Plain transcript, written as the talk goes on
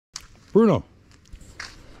Bruno.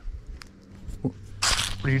 What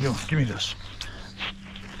are you doing? Give me this.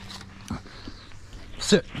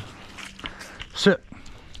 Sit. Sit.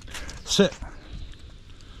 Sit.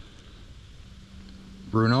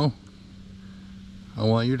 Bruno, I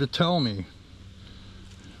want you to tell me.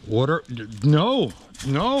 What are... No.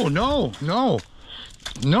 No, no, no.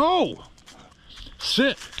 No.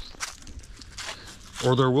 Sit.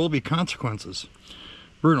 Or there will be consequences.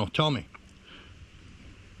 Bruno, tell me.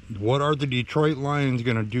 What are the Detroit Lions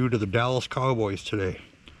going to do to the Dallas Cowboys today?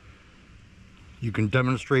 You can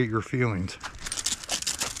demonstrate your feelings.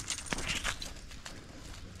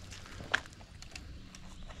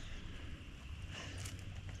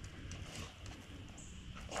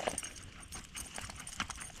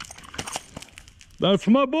 That's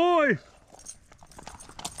my boy.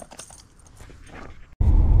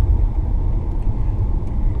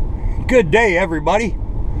 Good day, everybody.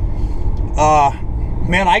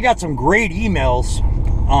 Man, I got some great emails.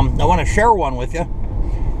 I want to share one with you.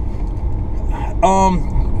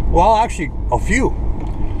 Well, actually, a few.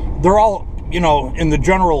 They're all, you know, in the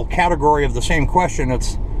general category of the same question.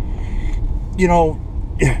 It's, you know,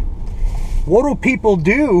 what do people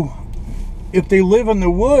do if they live in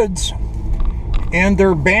the woods and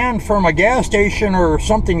they're banned from a gas station or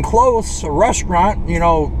something close, a restaurant, you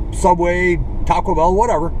know, Subway, Taco Bell,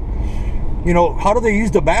 whatever? You know, how do they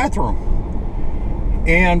use the bathroom?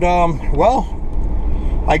 And, well,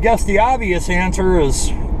 I guess the obvious answer is,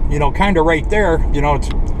 you know, kind of right there. You know, it's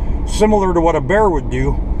similar to what a bear would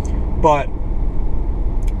do. But,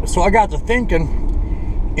 so I got to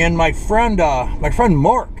thinking, and my friend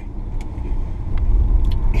Mark,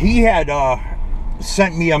 he had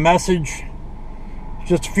sent me a message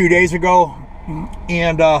just a few days ago,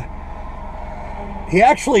 and he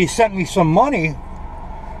actually sent me some money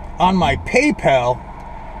on my PayPal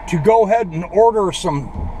to go ahead and order some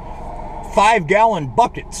 5-gallon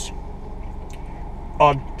buckets.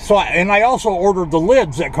 I also ordered the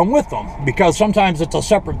lids that come with them, because sometimes it's a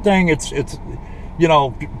separate thing. It's you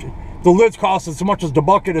know, the lids cost as much as the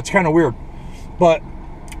bucket. It's kind of weird. But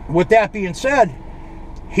with that being said,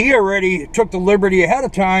 he already took the liberty ahead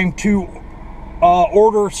of time to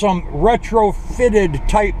order some retrofitted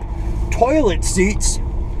type toilet seats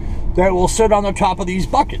that will sit on the top of these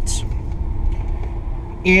buckets.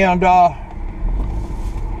 And I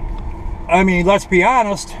mean, let's be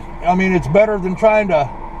honest, I mean, it's better than trying to,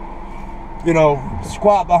 you know,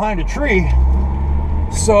 squat behind a tree.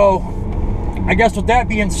 So I guess with that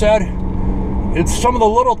being said, it's some of the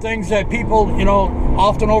little things that people, you know,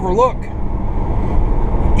 often overlook.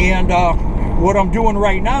 And what I'm doing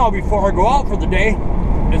right now before I go out for the day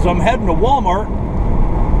is I'm heading to Walmart,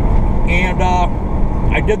 and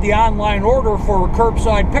I did the online order for a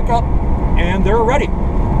curbside pickup, and they're ready.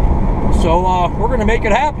 So we're going to make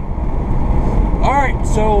it happen. All right,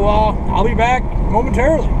 so I'll be back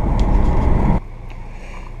momentarily.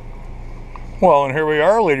 Well, and here we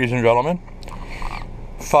are, ladies and gentlemen.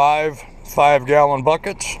 5-gallon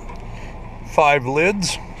buckets, 5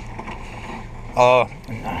 lids.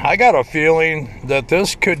 I got a feeling that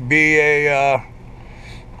this could be a,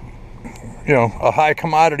 you know, a high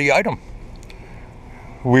commodity item.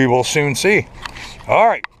 We will soon see. All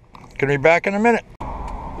right, gonna be back in a minute.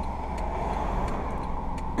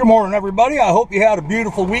 Good morning, everybody. I hope you had a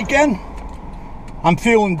beautiful weekend. I'm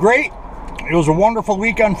feeling great. It was a wonderful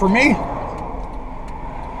weekend for me,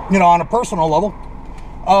 you know, on a personal level.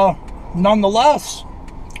 Nonetheless,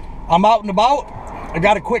 I'm out and about. I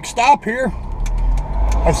got a quick stop here.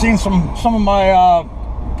 I've seen some of my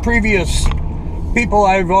previous people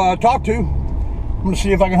I've talked to. I'm going to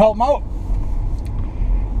see if I can help them out.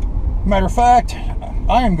 Matter of fact,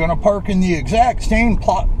 I am going to park in the exact same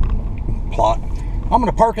plot. I'm going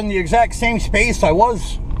to park in the exact same space I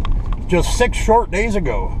was just 6 short days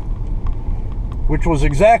ago, which was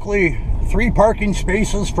exactly 3 parking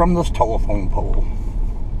spaces from this telephone pole.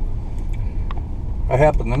 I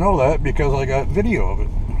happen to know that because I got video of it.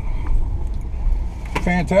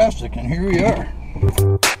 Fantastic, and here we are.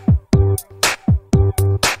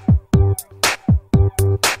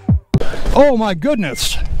 Oh my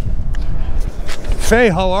goodness. Faye,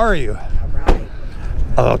 how are you?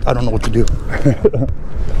 I don't know what to do.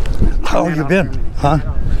 How have you been? Huh?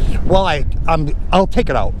 Well, I'll take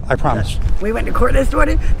it out, I promise. We went to court this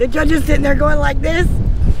morning. The judge is sitting there going like this.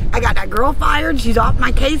 I got that girl fired. She's off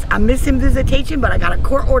my case. I'm missing visitation, but I got a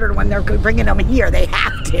court order when they're bringing them here. They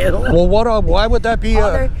have to. Well, why would that be?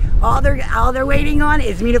 All they're waiting on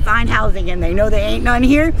is me to find housing, and they know they ain't none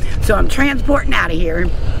here. So I'm transporting out of here.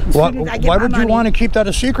 Why would you want to keep that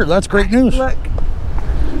a secret? That's great news. Look,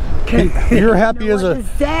 You're happy as what to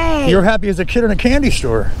say. you're happy as a kid in a candy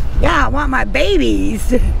store. Yeah, I want my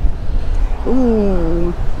babies.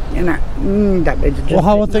 Ooh, and that bitch just Well,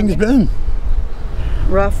 how have things been?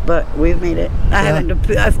 rough, but we've made it.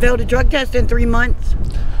 I failed a drug test in 3 months.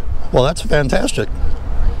 Well, that's fantastic.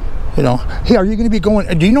 You know, hey, are you going to be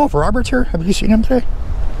going? Do you know if Robert's here? Have you seen him today?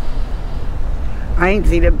 I ain't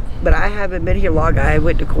seen him, but I haven't been here long. I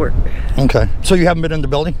went to court. Okay, so you haven't been in the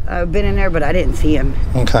building? I've been in there, but I didn't see him.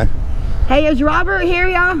 Okay. Hey, is Robert here,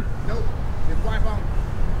 y'all? Nope. His wife on.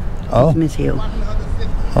 Oh. Miss Hill.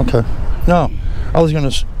 Okay. No, I was going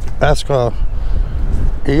to ask.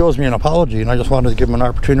 He owes me an apology, and I just wanted to give him an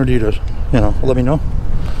opportunity to, you know, let me know.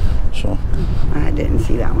 So. I didn't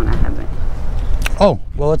see that one. I haven't. Oh,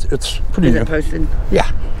 well, it's pretty Is new. it posted?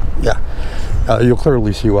 Yeah, yeah. You'll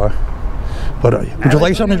clearly see why. But would you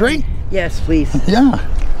like something to drink? Yes, please. Yeah.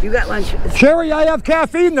 You got lunch? Sherry, I have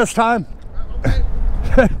caffeine this time.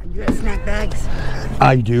 You got snack bags?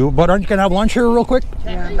 I do, but aren't you gonna have lunch here real quick?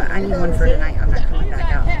 Yeah, but I need one for tonight. I'm not coming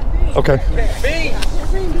back out. Okay.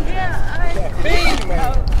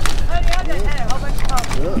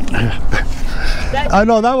 I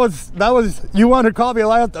know that was you wanted coffee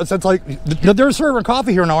last. It's like they're serving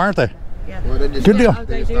coffee here now, aren't they? Yeah. Well, Good deal.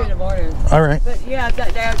 They do in the morning. All right. But yeah,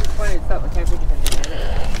 that day I just wanted to start with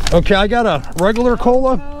caffeine. Okay, I got a regular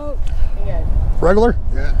cola. Yeah. Regular.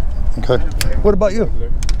 Yeah. Okay. What about you?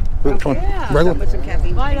 Which one? Yeah. Regular. With some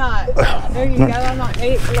caffeine. Why not? There you go. I'm not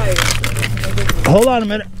eating for later. Hold on a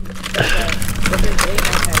minute.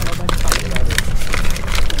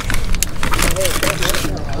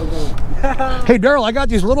 Hey Daryl, I got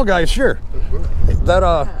these little guys here. That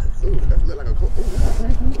Ooh, that look like a cool.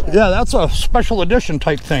 yeah, that's a special edition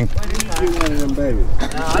type thing. You one of them babies. No,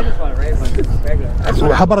 I just want a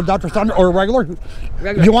regular. How about a Dr. Thunder or a regular?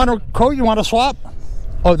 You want a quote? You want to swap?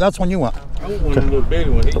 Oh, that's one you want. I want one of the little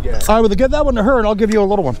baby one he got. I would give that one to her, and I'll give you a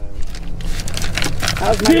little one.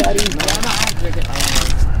 How's my buddy?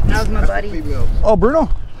 How's my buddy? Oh, Bruno.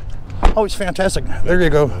 Oh, he's fantastic. There you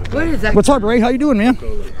go. What is that? What's up, Ray? How you doing, man?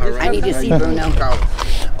 I need to see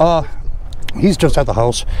Bruno. He's just at the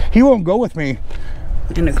house. He won't go with me.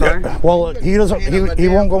 In the car? Well, he doesn't. He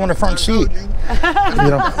won't go in the front seat. You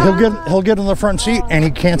know, he'll get in the front seat, and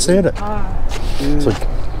he can't stand it. So,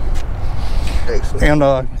 and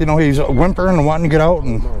you know, he's whimpering and wanting to get out,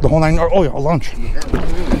 and the whole nine. Oh yeah, lunch.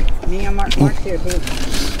 Me and Mark's here too.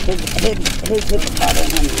 His hip is bothering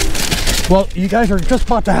him. Well, you guys are just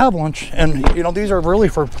about to have lunch, and you know these are really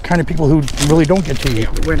for kind of people who really don't get to eat.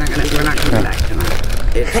 We're not coming back tonight.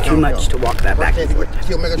 It's too much to walk that back and forth.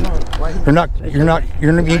 You're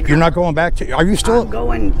not going back to. Are you still? I'm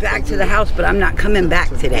going back to the house, but I'm not coming back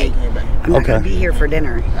today. I'm not going to be here for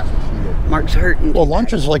dinner. Mark's hurting. Well,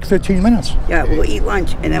 lunch is like 15 minutes. Yeah, we'll eat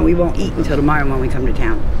lunch, and then we won't eat until tomorrow when we come to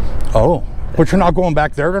town. Oh, but you're not going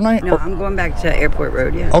back there tonight? No, I'm going back to Airport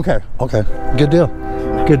Road, yeah. Okay, okay. Good deal.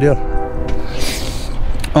 Good deal.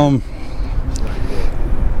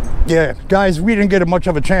 Yeah, guys, we didn't get much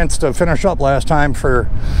of a chance to finish up last time for,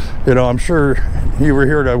 you know, I'm sure you were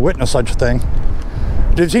here to witness such a thing.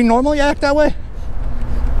 Does he normally act that way?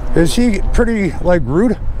 Is he pretty, like,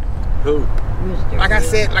 rude? Who? Like I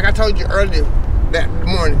said, like I told you earlier that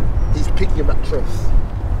morning, he's picky about trust.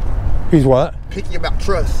 He's what? Picky about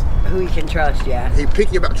trust. Who you can trust, yeah. He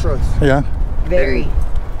picky about trust. Yeah. Very.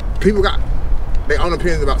 People got their own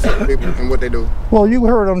opinions about certain people and what they do. Well, you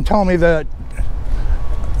heard him tell me that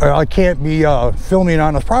I can't be filming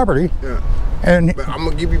on his property. Yeah. And But I'm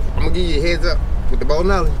gonna give you a heads up with the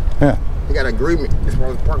bowling alley. yeah. He got an agreement as far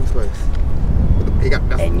as the parking space. He got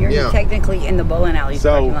And you're technically in the bowling alley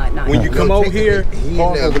parking lot, not when you come over here,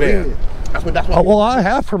 park over there. That's what. Oh, well, I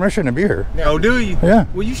have permission to be here. Oh, do you? Yeah.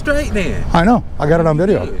 Well, you straight then. I know. I got it on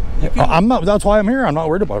video. You can- I'm not. That's why I'm here. I'm not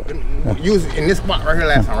worried about it. You was in this spot right here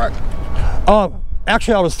last time, right?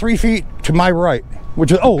 Actually, I was 3 feet to my right,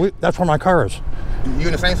 which is that's where my car is. You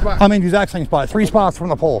in the same spot? I'm in the exact same spot. 3 spots from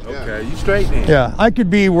the pole. Okay, you straight then. Yeah, I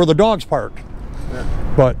could be where the dogs parked,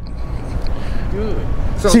 but Good.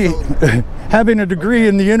 see, having a degree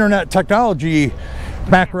in the internet technology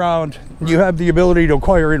background, you have the ability to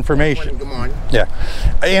acquire information. Good morning. Yeah,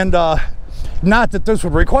 and not that this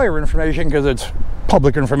would require information because it's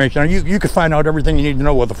public information. You could find out everything you need to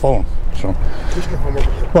know with the phone. So,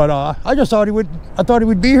 but I just thought he would. I thought he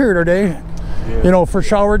would be here today. Yeah. You know, for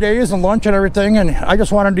shower days and lunch and everything, and I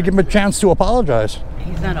just wanted to give him a chance to apologize.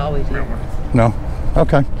 He's not always here. No.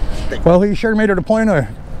 Okay. Well, he sure made it a point of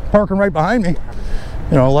parking right behind me.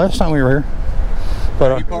 You know, last time we were here.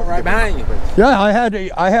 But He parked right behind you. yeah, I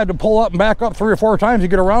had to pull up and back up 3 or 4 times to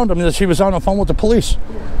get around him as he was on the phone with the police.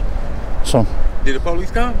 So Did the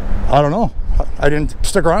police come? I don't know. I didn't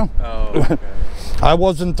stick around. Oh, okay. I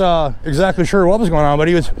wasn't exactly sure what was going on, but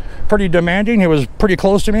he was pretty demanding. He was pretty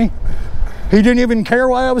close to me. He didn't even care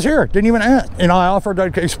why I was here. Didn't even ask. You know, I offered to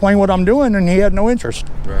explain what I'm doing, and he had no interest.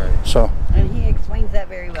 Right. So. And he explains that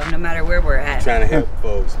very well, no matter where we're at. Trying to help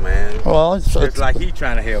folks, man. Well, It's like he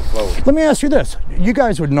trying to help folks. let me ask you this. You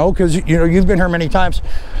guys would know because, you know, you've been here many times.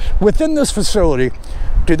 Within this facility,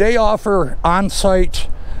 do they offer on-site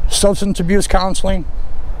substance abuse counseling?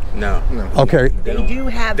 No. Okay. They do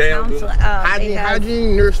have they don't do- counseling.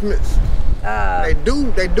 Hygiene, nourissements.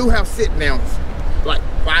 They do have sit downs, like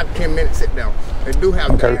 5-10 minute sit downs. They do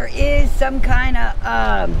have Okay. There is some kind of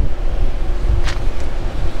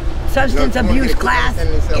substance No, abuse come on, class get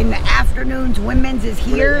it, in the afternoons. Women's is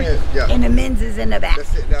here, Yeah. and the men's is in the back. That's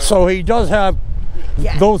sit down. So he does have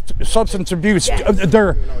Yes. those substance abuse. Yes.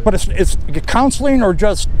 But it's counseling or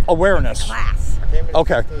just awareness? Class.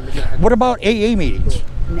 Okay. What about AA meetings?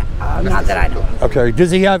 No, not that I know of. Okay. Does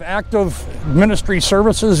he have active ministry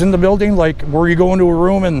services in the building, like where you go into a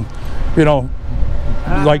room and, you know,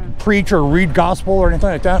 like preach or read gospel or anything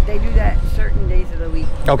like that? They do that certain days of the week.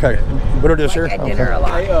 Okay. What it is here? Like at dinner a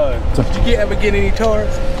lot. Did you ever get any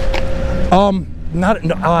tours?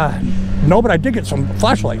 No, but I did get some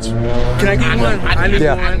flashlights. Can I get one? I need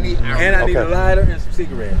Yeah. one. And I need a Okay. lighter and some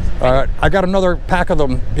cigarettes. All right. I got another pack of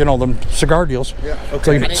them, you know, them cigar deals. Yeah.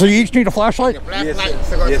 Okay. So you each need a flashlight? Yes, Flashlight,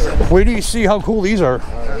 sir. cigar Yes, sir. service. Wait till you see how cool these are.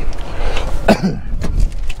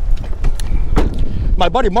 My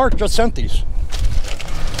buddy Mark just sent these.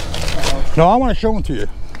 No, I want to show them to you.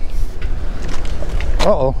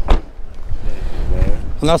 Uh-oh.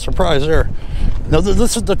 I'm not surprised there. Now,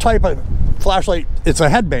 this is the type of flashlight, it's a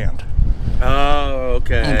headband. Oh,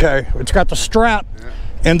 okay. Okay, it's got the strap,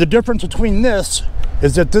 and the difference between this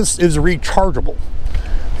is that this is rechargeable.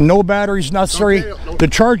 No batteries necessary. The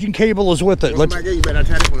charging cable is with it. Somebody you better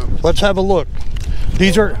tie this one up. Let's have a look.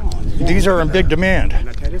 These are in big demand.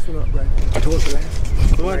 Now tie this one up, right? I tore it the last.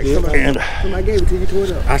 And Somebody gave it to you, tore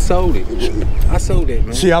it up. I sold it. I sold it,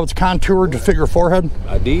 man. see how it's contoured to fit your forehead?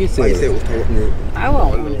 I did sell Like I said, it it. was tore up. I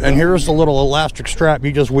won't. And here's the little elastic strap.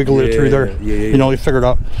 You just wiggle it through there. Yeah, You know, you figure it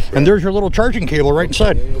out. And there's your little charging cable right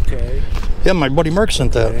inside. Okay. Yeah, my buddy Mark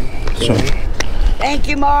sent that. So, Thank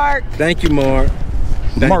you, Mark. Thank you, Mark.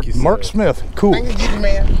 Thank you, sir. Mark Smith. Cool. Thank you, Gigi,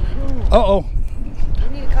 man. Uh-oh.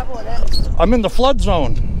 We need a couple of those. I'm in the flood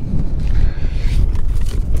zone.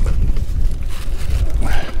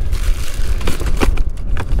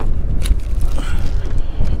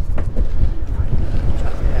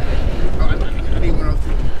 I need one of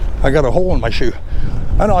those. I got a hole in my shoe.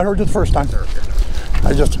 I know, I heard you the first time.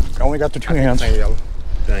 I only got the two hands. Thank you, y'all.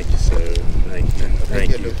 Thank you, sir. Thank you.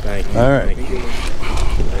 Thank you. Thank you. All right. Thank you.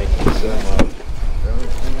 Thank you so much.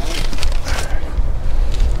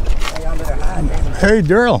 Hey,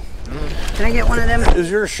 Daryl, Can I get one of them?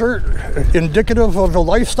 is your shirt indicative of a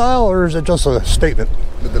lifestyle or is it just a statement?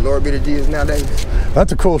 But the Lord be the Jesus nowadays.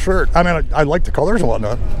 That's a cool shirt. I mean, I like the colors and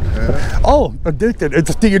whatnot. Oh, addicted.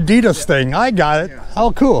 It's the Adidas thing. I got it.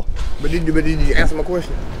 How cool. But did you answer my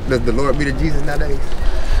question? Does the Lord be the Jesus nowadays?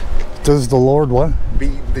 Does the Lord what? Be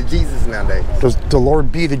the Jesus nowadays? Does the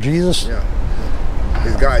Lord be the Jesus? Yeah.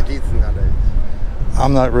 Is God Jesus nowadays?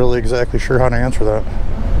 I'm not really exactly sure how to answer that.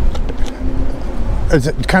 It's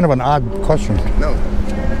kind of an odd question. No.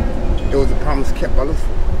 It was a promise kept by Lucifer.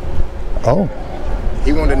 Oh,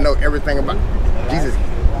 He wanted to know everything about Jesus'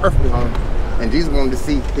 earthly home, and Jesus wanted to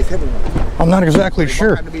see his heavenly home. I'm not exactly They both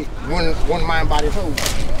sure. had to be one mind, body, soul. In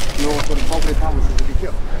order for both of the promises to be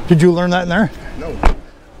kept. Did you learn that in there? No.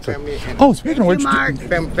 Family and Oh, speaking of which, Mark.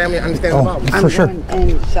 family understands Oh. the Bible. For I'm sure. going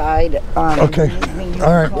inside. Okay. when you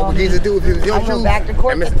All right. call What would me. Jesus do if he was in your I shoes? go back to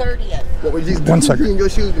court And the Mr. 30th. What would Jesus do One if second. he in your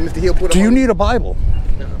shoes and Mr. Hill put up do you on need a Bible?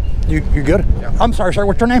 You good? Yeah. I'm sorry, sir.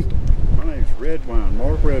 What's your name? My name's Redwine,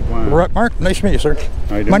 Mark Redwine. Mark. Nice to meet you, sir.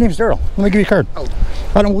 How you My doing? name's Daryl. Let me give you a card. Oh.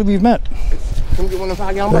 I don't believe we've met. Can we get one of them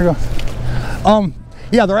 5 gallon There you buckets? go.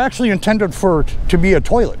 Yeah, they're actually intended to be a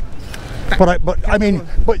toilet. But I mean,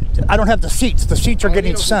 I don't have the seats. The seats are I don't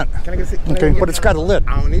getting need no seat. sent. Can I get a seat? Can I Okay, get but it's got a lid.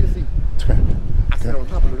 I don't need a seat. Okay. I sit on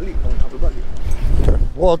top of the lid, on top of the bucket. Okay.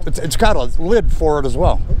 Well, it's got a lid for it as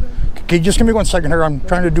well. Can you just give me 1 second here? I'm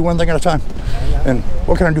trying to do one thing at a time. And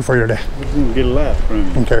what can I do for you today? Just want to get a laugh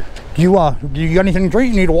from you. Okay. Do you got anything to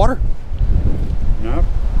drink? You need water? No?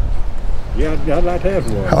 Yeah, I'd like to have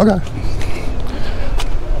some water.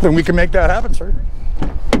 Okay. Then we can make that happen, sir.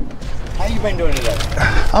 How you been doing today?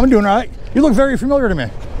 I'm doing all right. You look very familiar to me.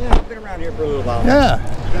 Yeah, I've been around here for a little while.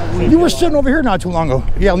 Yeah. You were sitting over here not too long ago.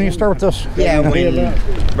 Yeah, let me start with this. Yeah,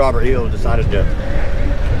 when Robert Hill decided to.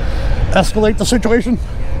 Escalate the situation.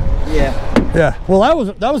 Yeah. Yeah. Well,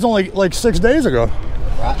 that was only like 6 days ago.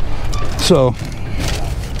 Right. So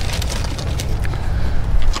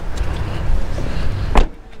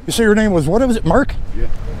you say your name was, what was it, Mark? Yeah.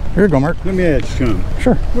 Here you go, Mark. Let me ask you something.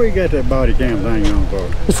 Sure. Where you got that body cam thing on for?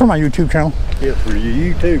 It's for my YouTube channel. It's for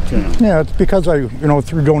your YouTube channel. Yeah, it's because I,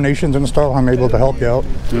 through donations and stuff, I'm able to help you out.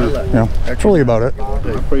 Yeah. That's really about it. I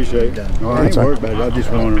appreciate it. No, I ain't worried about it. I just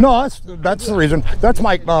want to. No, that's the reason. That's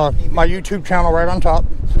my my YouTube channel right on top,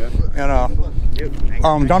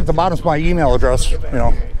 and down at the bottom is my email address.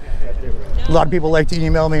 A lot of people like to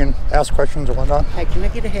email me and ask questions or whatnot. Hey, can I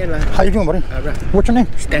get a headline? How you doing, buddy? All right. What's your name?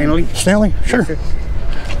 Stanley. Stanley. Sure.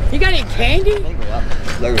 You got any candy?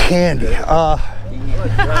 Candy.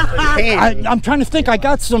 I'm trying to think. I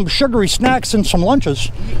got some sugary snacks and some lunches.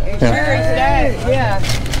 Yeah.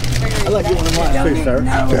 I like you one of mine too, sir.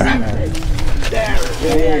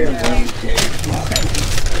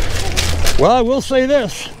 Well, I will say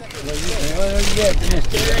this.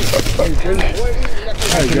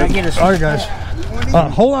 All right, guys.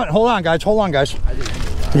 Hold on, guys.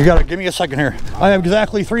 You gotta give me a second here. I have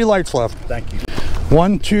exactly 3 lights left. Thank you.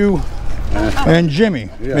 1, 2, and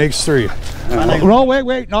Jimmy makes 3. No,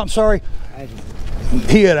 wait. No, I'm sorry.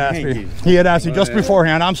 He had asked me. He had asked me just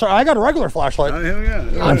beforehand. I'm sorry. I got a regular flashlight.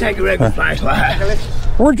 I'll take a regular flashlight.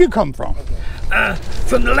 Where'd you come from?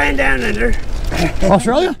 From the land down under.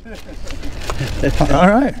 Australia? All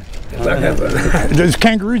right. Does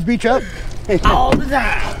kangaroos beat you up? All the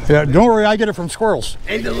time. Yeah, don't worry. I get it from squirrels.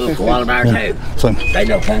 And the little koala bear too. So, They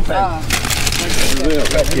know kung fu.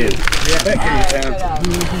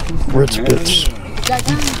 Ritz Bits.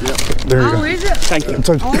 There you go. Is it? Thank you.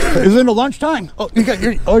 Is it a lunchtime? Oh, you got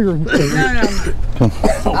your. Oh, you're. No.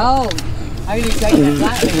 Oh, I didn't take that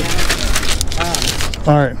lightly.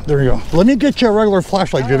 All right, there you go. Let me get you a regular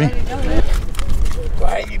flashlight, Jimmy.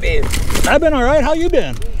 Where have you been? I've been all right. How you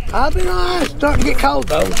been? I've been all right. Starting to get cold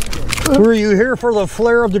though. Were you here for the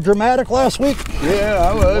flare of the dramatic last week? Yeah,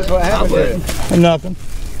 I was. What happened? Nothing.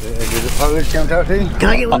 Did the police come talk to you? Can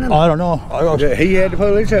I get one of them? I don't know. He had the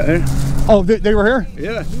police out there. Oh, they were here?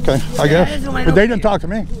 Yeah. Okay, I guess. But they didn't talk to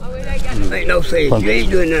me. Ain't no sense. You ain't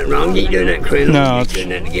doing nothing wrong. You ain't doing nothing criminal. No, You ain't doing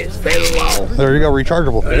nothing against federal law. There you go,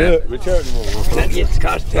 rechargeable. Yeah, rechargeable. Nothing against the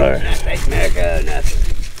Constitution, nothing against America, nothing.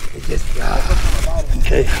 It's just,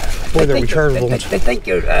 Okay. Boy, they're rechargeable. They think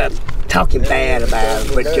you're talking bad about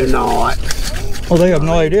it, but you're not. Well, they have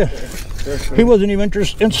no idea. He wasn't even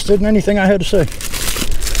interested in anything I had to say.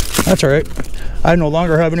 That's all right. I no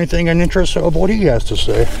longer have anything in interest of what he has to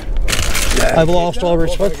say. I've lost all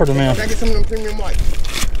respect for the man. Can I get some of them premium whites?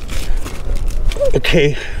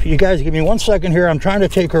 Okay, you guys give me 1 second here. I'm trying to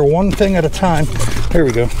take her one thing at a time. Here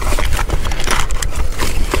we go.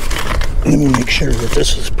 Let me make sure that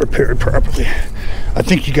this is prepared properly. I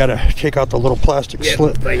think you gotta take out the little plastic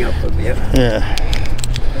slit. Yeah.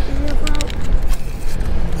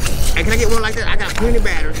 Hey, can I get one like that? I got plenty of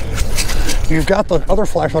batteries. You've got the other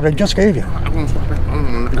flashlight I just gave you.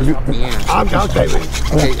 I'll take it.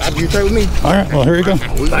 Okay, you trade with me? All right, well, here you go.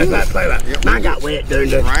 Play that. Mine got wet during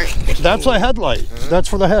the... Right. That's a headlight. That's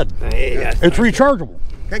for the head. It's rechargeable.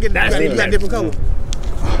 Can I get that? You got different color?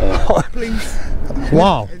 Please.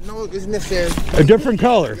 Wow. No, it's necessary. A different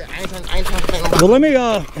color. I ain't trying to take no. Well, let me,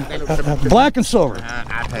 black and silver.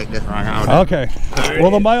 I'll take this one right now. Okay.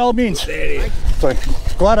 Well, then by all means. So,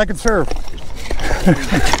 glad I can serve.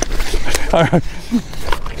 All right.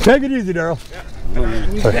 Take it easy, Daryl.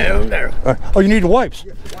 Down there. Oh, you need wipes?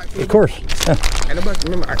 Of course. Yeah. And the bucket,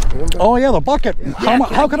 remember, Oh, yeah, the bucket.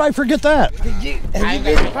 How could I forget that? I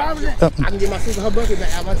can get my sister her bucket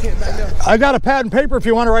back out my tent back there. I got a pad and paper if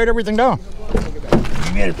you want to write everything down.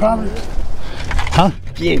 You got a problem? Huh?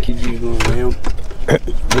 Yeah, could you go around?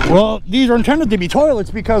 Well, these are intended to be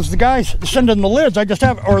toilets because the guys sending the lids, I just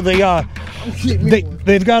have, or they've got a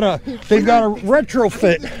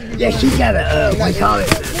retrofit. Yeah, she's got a, what do you call it?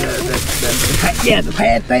 The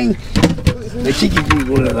pad thing. But she could use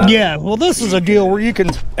one of those. Yeah, well, this is a deal where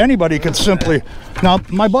anybody can simply. Now,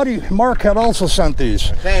 my buddy Mark had also sent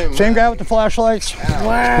these. Same guy with the flashlights,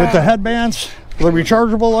 with the headbands, the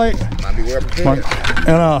rechargeable light,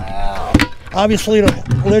 and obviously the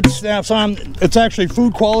lid snaps on. It's actually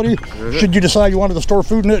food quality. Should you decide you wanted to store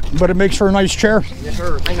food in it, but it makes for a nice chair. Yes,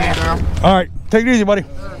 sir. Thank you, sir. All right, take it easy, buddy.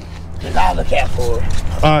 I'll look out for her.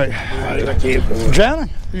 All right, Jen,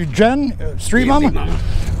 you Jen, street mama?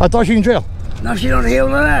 I thought she in jail. No, she don't heal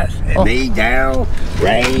none of us. Me, Daryl,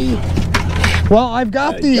 Ray. Well, I've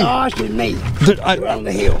got the. Josh and me. We're on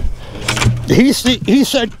the hill. He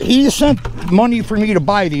said he sent money for me to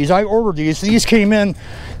buy these. I ordered these. These came in.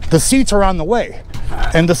 The seats are on the way,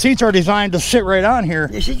 and the seats are designed to sit right on here.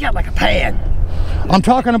 Yeah, she's got like a pad. I'm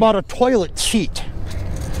talking about a toilet seat.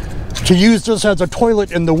 To use this as a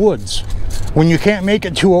toilet in the woods. When you can't make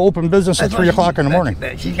it to an open business at 3 o'clock in the morning.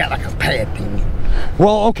 She's got like a pad thing.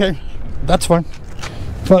 Well, okay, that's fine.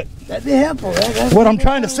 But that'd be helpful. What I'm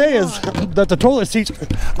trying to say is that the toilet seats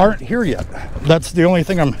aren't here yet. That's the only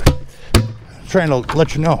thing I'm trying to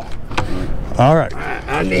let you know. All right.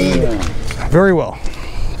 I need. Very well.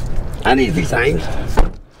 I need a few things.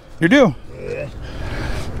 You do? Yeah.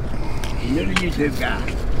 You're the YouTube guy.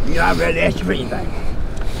 You know, I've read ask you for anything.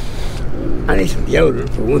 I need some deodorant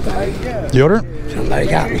for one thing. Deodorant? Somebody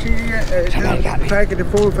got me. Somebody got me. Packet of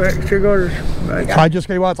 4-pack cigars. I just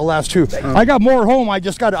gave out the last 2. I got more at home. I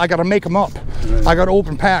got to make them up. I got to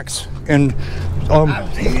open packs and I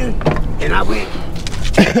was here and I went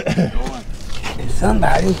and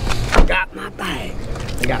somebody got my bag.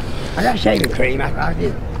 I got shaving cream. I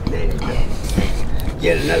did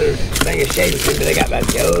get another thing of shaving cream, but they got my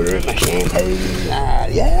deodorant, my shampoo.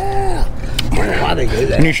 Yeah. I don't know why they do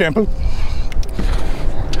that. Any shampoo?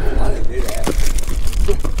 Why they do that.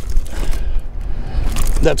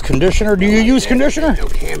 That's conditioner. Do you use conditioner? No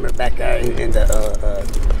camera back there in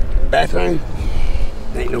the bathroom.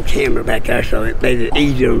 There ain't no camera back there, so it made it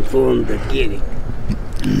easier for them to get it.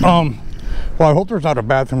 Well, I hope there's not a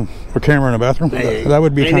bathroom, a camera in a bathroom. That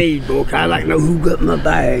would be. They need, book. I like to know who got my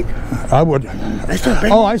bag. I would. That's not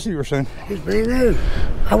brand new. I see what you're saying. It's brand new.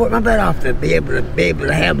 I work my butt off to be able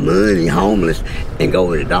to have money, homeless, and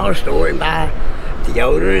go to the dollar store and buy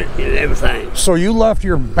deodorant and everything. So you left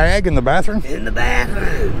your bag in the bathroom? In the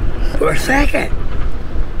bathroom for a second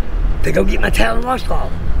to go get my towel and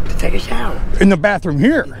washcloth to take a shower. In the bathroom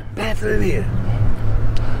here? Bathroom here.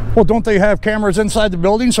 Well, don't they have cameras inside the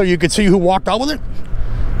building so you could see who walked out with it?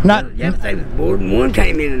 Not. Yeah, but they was more than one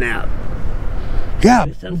came in and out. Yeah,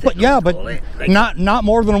 but not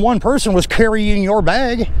more than one person was carrying your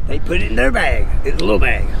bag. They put it in their bag. It's a little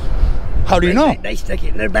bag. How do you know? They stuck it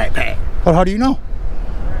in their backpack. Well, how do you know?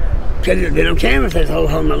 Because it's been on camera. Says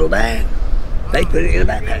hold my little bag. They put it in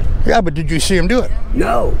the backpack. Yeah, but did you see him do it?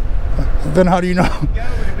 No. Then how do you know?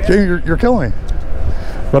 You're killing me.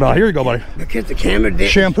 But here you go, buddy. Because the camera did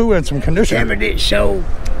shampoo and some conditioner. The camera didn't show.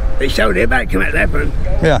 They showed everybody come out that front.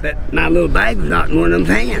 Yeah. But my little bag was not in one of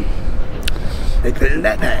them hands. They put it in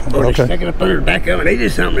that bag. Or they stuck it up under the back of it. They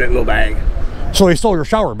did something with that little bag. So they stole your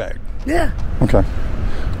shower bag? Yeah. Okay.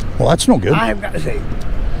 Well, that's no good. I have got to say,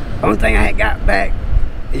 the only thing I had got back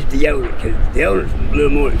is deodorant, because deodorant's a little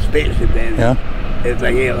more expensive than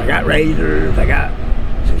everything else. I got razors, I got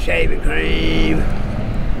some shaving cream.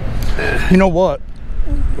 You know what?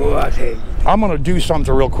 Boy, I tell you. I'm going to do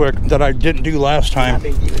something real quick that I didn't do last time. I've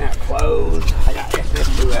been giving out clothes. I got access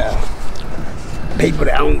to people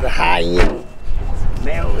that own the high-end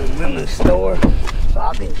male and women's store. So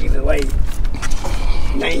I've been giving away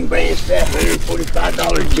name brand stuff,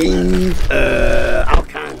 $145 jeans, all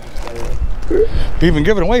kinds of stuff. Even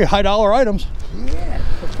giving away high-dollar items. Yeah,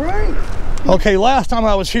 for free. Okay, last time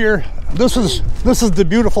I was here, this is the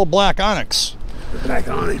beautiful black onyx. The black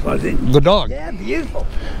onyx, was it? The dog. Yeah, beautiful.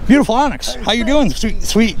 Beautiful onyx. How you doing,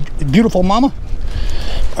 sweet, beautiful mama?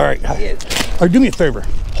 All right. Do me a favor.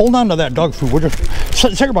 Hold on to that dog food, would you?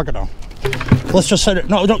 Take your bucket down. Let's just set it.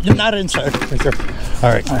 No, not inside. Right there. All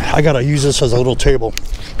right. I gotta use this as a little table.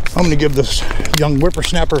 I'm gonna give this young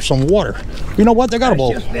whippersnapper some water. You know what? They got a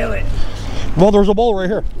bowl. Just fill it. Well, there's a bowl right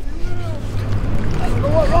here.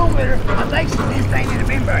 What's wrong with her? I think she's insane in the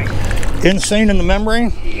membrane. Insane in the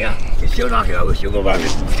membrane? Yeah. She'll knock it over. She'll go by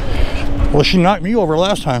it. Well, she knocked me over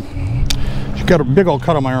last time. She got a big old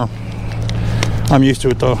cut on my arm. I'm used to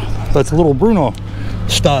it though. That's a little Bruno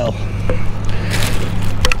style.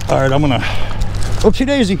 All right, I'm gonna. Oopsie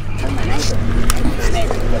daisy.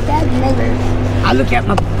 I look at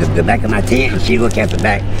the back of my tent, and she look at the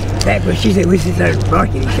back, but she said, we should start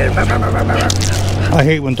barking. She said, bah, bah, bah, bah, bah. I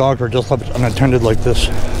hate when dogs are just left unattended like this.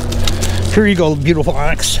 Here you go, beautiful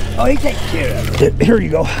onyx. Oh, he takes care of it. Here you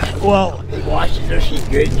go. Well, he washes her. She's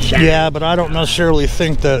good and shiny. Yeah, but I don't necessarily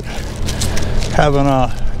think that having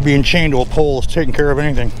being chained to a pole is taking care of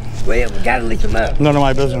anything. Well, we gotta lift them up. None of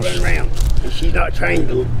my business. Run around. And she's not trained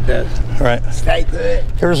to right. Stay put.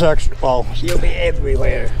 Here's extra. Well, she'll be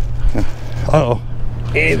everywhere. Uh-oh.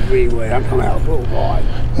 Everywhere. I'm coming out. Oh boy.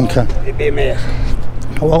 Okay. It'd be a mess.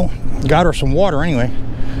 Well, got her some water anyway.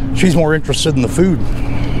 She's more interested in the food.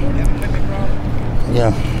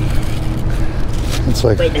 Yeah. It's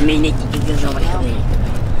like. Wait a minute. You can go over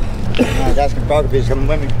there. That's photography coming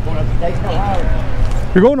with me.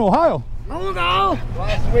 You're going to Ohio? Oh no.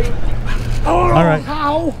 Last week. Oh, all right.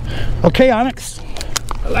 Ohio. Okay, Onyx.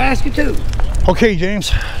 Alaska too. Okay,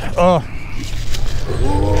 James.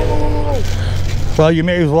 Well, you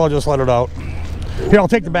may as well just let it out. Here, I'll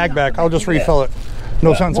take the bag back. I'll just refill it.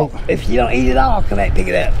 No sense. Well, if you don't eat it all, I'll come back and pick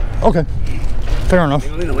it up. Okay. Fair enough.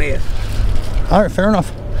 In the West. All right, fair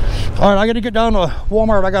enough. All right, I got to get down to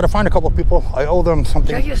Walmart. I got to find a couple of people. I owe them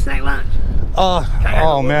something. Can I get a snack lunch?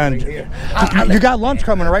 Oh man, you got lunch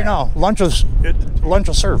coming right now. Lunch is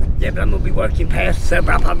served. Yeah, but I'm gonna be working past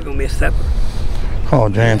supper. I'm probably gonna miss supper. Oh,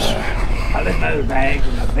 James. I left my other bags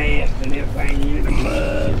and my vest and everything in the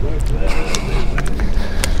club.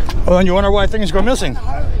 Well, then you wonder why things go missing.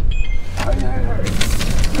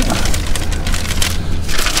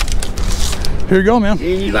 Here you go, man.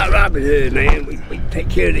 You like Robin Hood, man. We take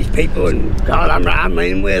care of these people, and God, I'm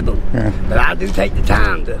laying with them. Yeah. But I do take the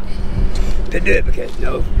time to do it because, you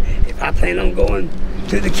know, if I plan on going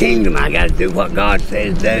to the kingdom, I got to do what God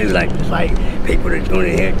says do. Like people that's going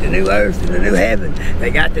to inherit the new earth and the new heaven,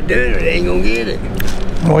 they got to do it or they ain't going to get it.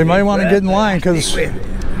 Well, you might want to get in line because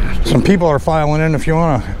some people are filing in if you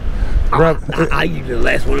want to grab. I usually the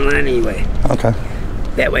last one in line anyway. Okay.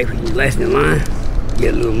 That way, when you're last in line, you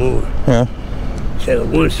get a little more. Yeah. Instead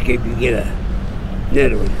of one scoop, you get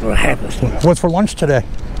another one or a half a scoop. What's for lunch today?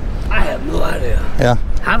 I have no idea. Yeah.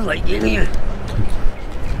 I was like getting here.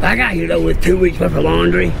 I got here though with 2 weeks worth of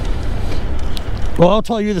laundry. Well, I'll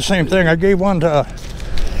tell you the same thing. I gave one to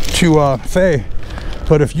Faye,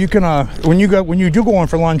 but if you can, when you do go in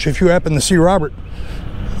for lunch, if you happen to see Robert,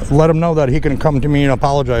 let him know that he can come to me and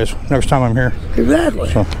apologize next time I'm here. Exactly.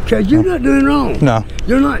 Because you're not doing wrong. No.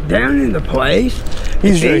 You're not down in the place.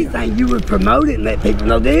 If anything, you would promote it and let people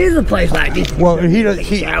know there is a place like this. Well, he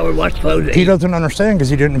shower, wash clothes. He doesn't understand because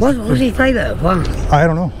he didn't. What's he afraid of? Why? I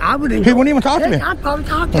don't know. I would. He wouldn't even talk to me. I'd probably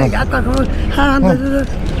talk to you. I'd probably hi.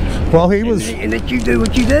 Well, he was. And that you do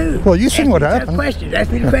what you do. Well, you seen what happened.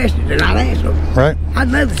 Ask me the questions, and I'll answer them. Right. I'd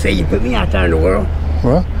love to see you put me out there in the world.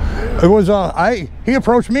 Well, it was he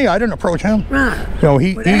approached me. I didn't approach him. Right. You know,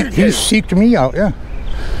 he seeked me out. Yeah.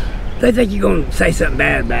 They think you're gonna say something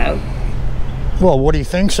bad about him. Well, what he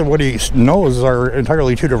thinks and what he knows are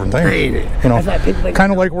entirely two different things. Ain't it? You know, like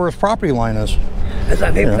kind of like where his property line is. That's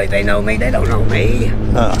like people think they know me. They don't know me.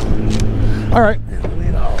 All right.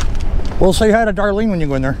 We'll say hi to Darlene when you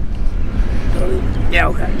go in there. Yeah,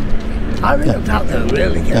 okay. I really don't talk to him,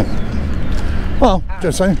 really. Yeah. Well,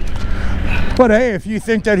 just saying. But hey, if you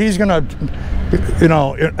think that he's gonna, you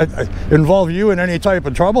know, involve you in any type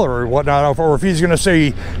of trouble or whatnot, or if he's gonna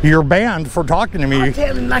say you're banned for talking to me, I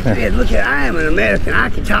tell him like this. Look, I am an American. I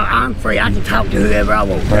can talk. I'm free. I can talk to whoever I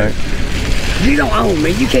want. Right. You don't own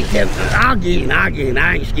me. You can't tell me. I'll get him.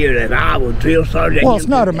 I ain't scared of that. I will drill sergeant. Well, it's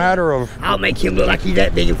not a matter of. I'll make him look like he's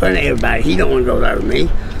that big in front of everybody. He don't want to go there with me.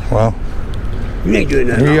 Well, you ain't doing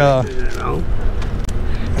nothing wrong.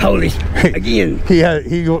 Police again. Me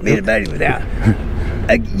and Buddy was out.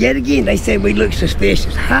 Yet again, they said we look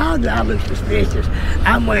suspicious. How do I look suspicious?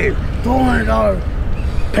 I'm wearing $400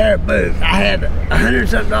 pair of boots. I had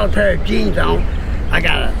 $100-something pair of jeans on. I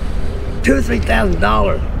got a $2,000 or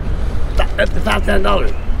 $3,000, up to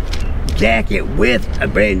 $5,000 jacket with a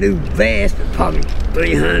brand new vest, probably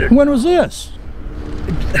 $300. When was this?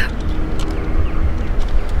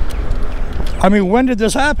 I mean, when did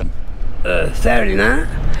this happen? Saturday night,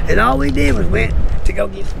 and all we did was went to go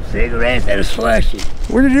get some cigarettes and a slushie.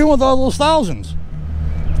 What are you doing with all those thousands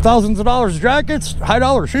of dollars jackets, high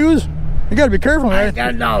dollar shoes? You got to be careful, man. I ain't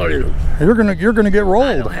got $1 in them. You're gonna get rolled.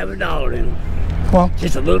 I don't have $1 in them. Well,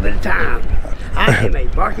 just a little bit of time. I am a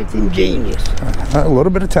marketing genius. A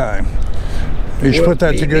little bit of time. You should put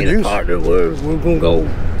that to good use. Partner, we're gonna go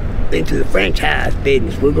into the franchise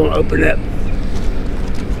business. We're gonna open up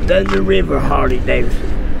Thunder River Harley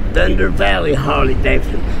Davidson, Thunder Valley Harley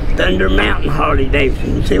Davidson, Thunder Mountain Harley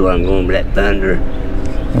Davidson. You see where I'm going with that Thunder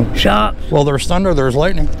shop? Well, there's thunder, there's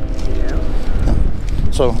lightning. Yeah.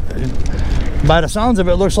 So, by the sounds of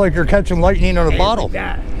it, looks like you're catching lightning in a bottle. We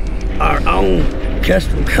got our own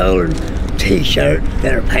custom colored T-shirts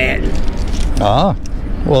that are patent. Ah,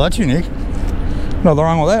 well, that's unique. Nothing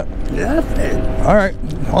wrong with that. Nothing. All right,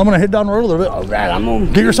 well, I'm gonna head down the road a little bit. All right, I'm gonna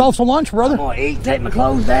get yourself some lunch, brother. I'm gonna eat, take my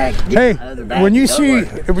clothes back. Hey, when you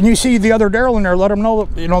see the other Daryl in there, let him know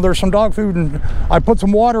that there's some dog food, and I put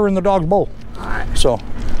some water in the dog's bowl. All right. So,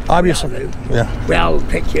 obviously, yeah. We all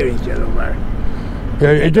take care of each other over there.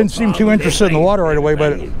 Yeah, it didn't seem too interested in the water right away,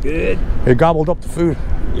 but it gobbled up the food.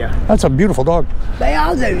 Yeah. That's a beautiful dog. They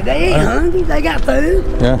all do. They ain't hungry. They got food.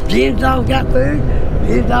 Yeah. Jen's dog got food.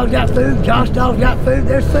 His dog got food. Josh's dog got food.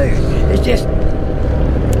 There's food. It's just,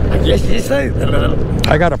 I guess it's food.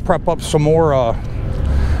 I got to prep up some more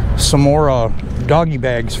doggy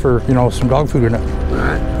bags for, some dog food in it. All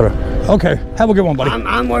right. But, okay. Have a good one, buddy.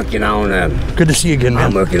 I'm working on... good to see you again, man.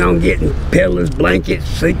 I'm working on getting pillows, blankets,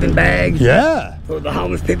 sleeping bags. Yeah. For the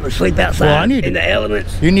homeless people to sleep outside in the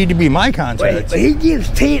elements. You need to be my contact. Well, he gives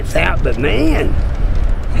tents out, but man,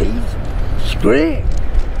 he's Screw.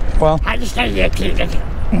 Well, I just think that kid.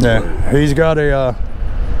 yeah, he's got a,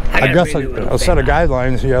 I guess a set of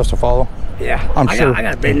guidelines he has to follow. Yeah, I'm sure. I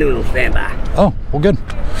got a brand new little standby. Oh, well, good.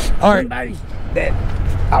 All right. Somebody that,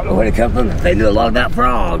 I don't know where they come from, they knew a lot about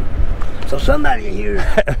frog. So somebody in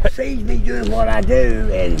here sees me doing what I do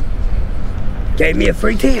and gave me a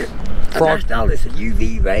free tent. Frog. I installed this, a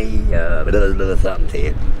UV ray, something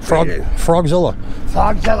tent. Frogzilla.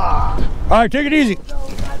 Frogzilla. All right, take it easy.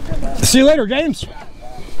 See you later, James.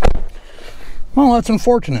 Well, that's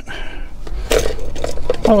unfortunate.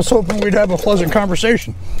 I was hoping we'd have a pleasant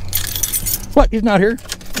conversation. What? He's not here?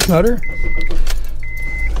 He's not here?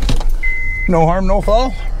 No harm, no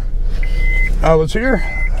foul. I was here,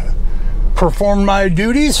 performed my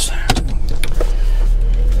duties,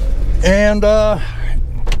 and I'm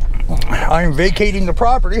vacating the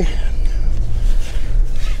property.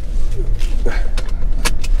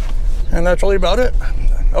 And that's really about it.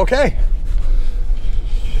 Okay.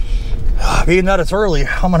 Being that it's early,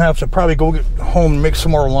 I'm gonna have to probably go get home and make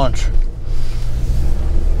some more lunch.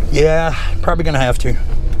 Yeah, probably gonna have to.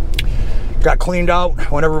 Got cleaned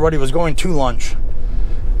out when everybody was going to lunch.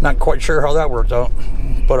 Not quite sure how that worked out,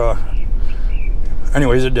 but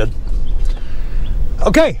anyways, it did.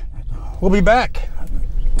 Okay, we'll be back.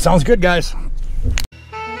 Sounds good, guys.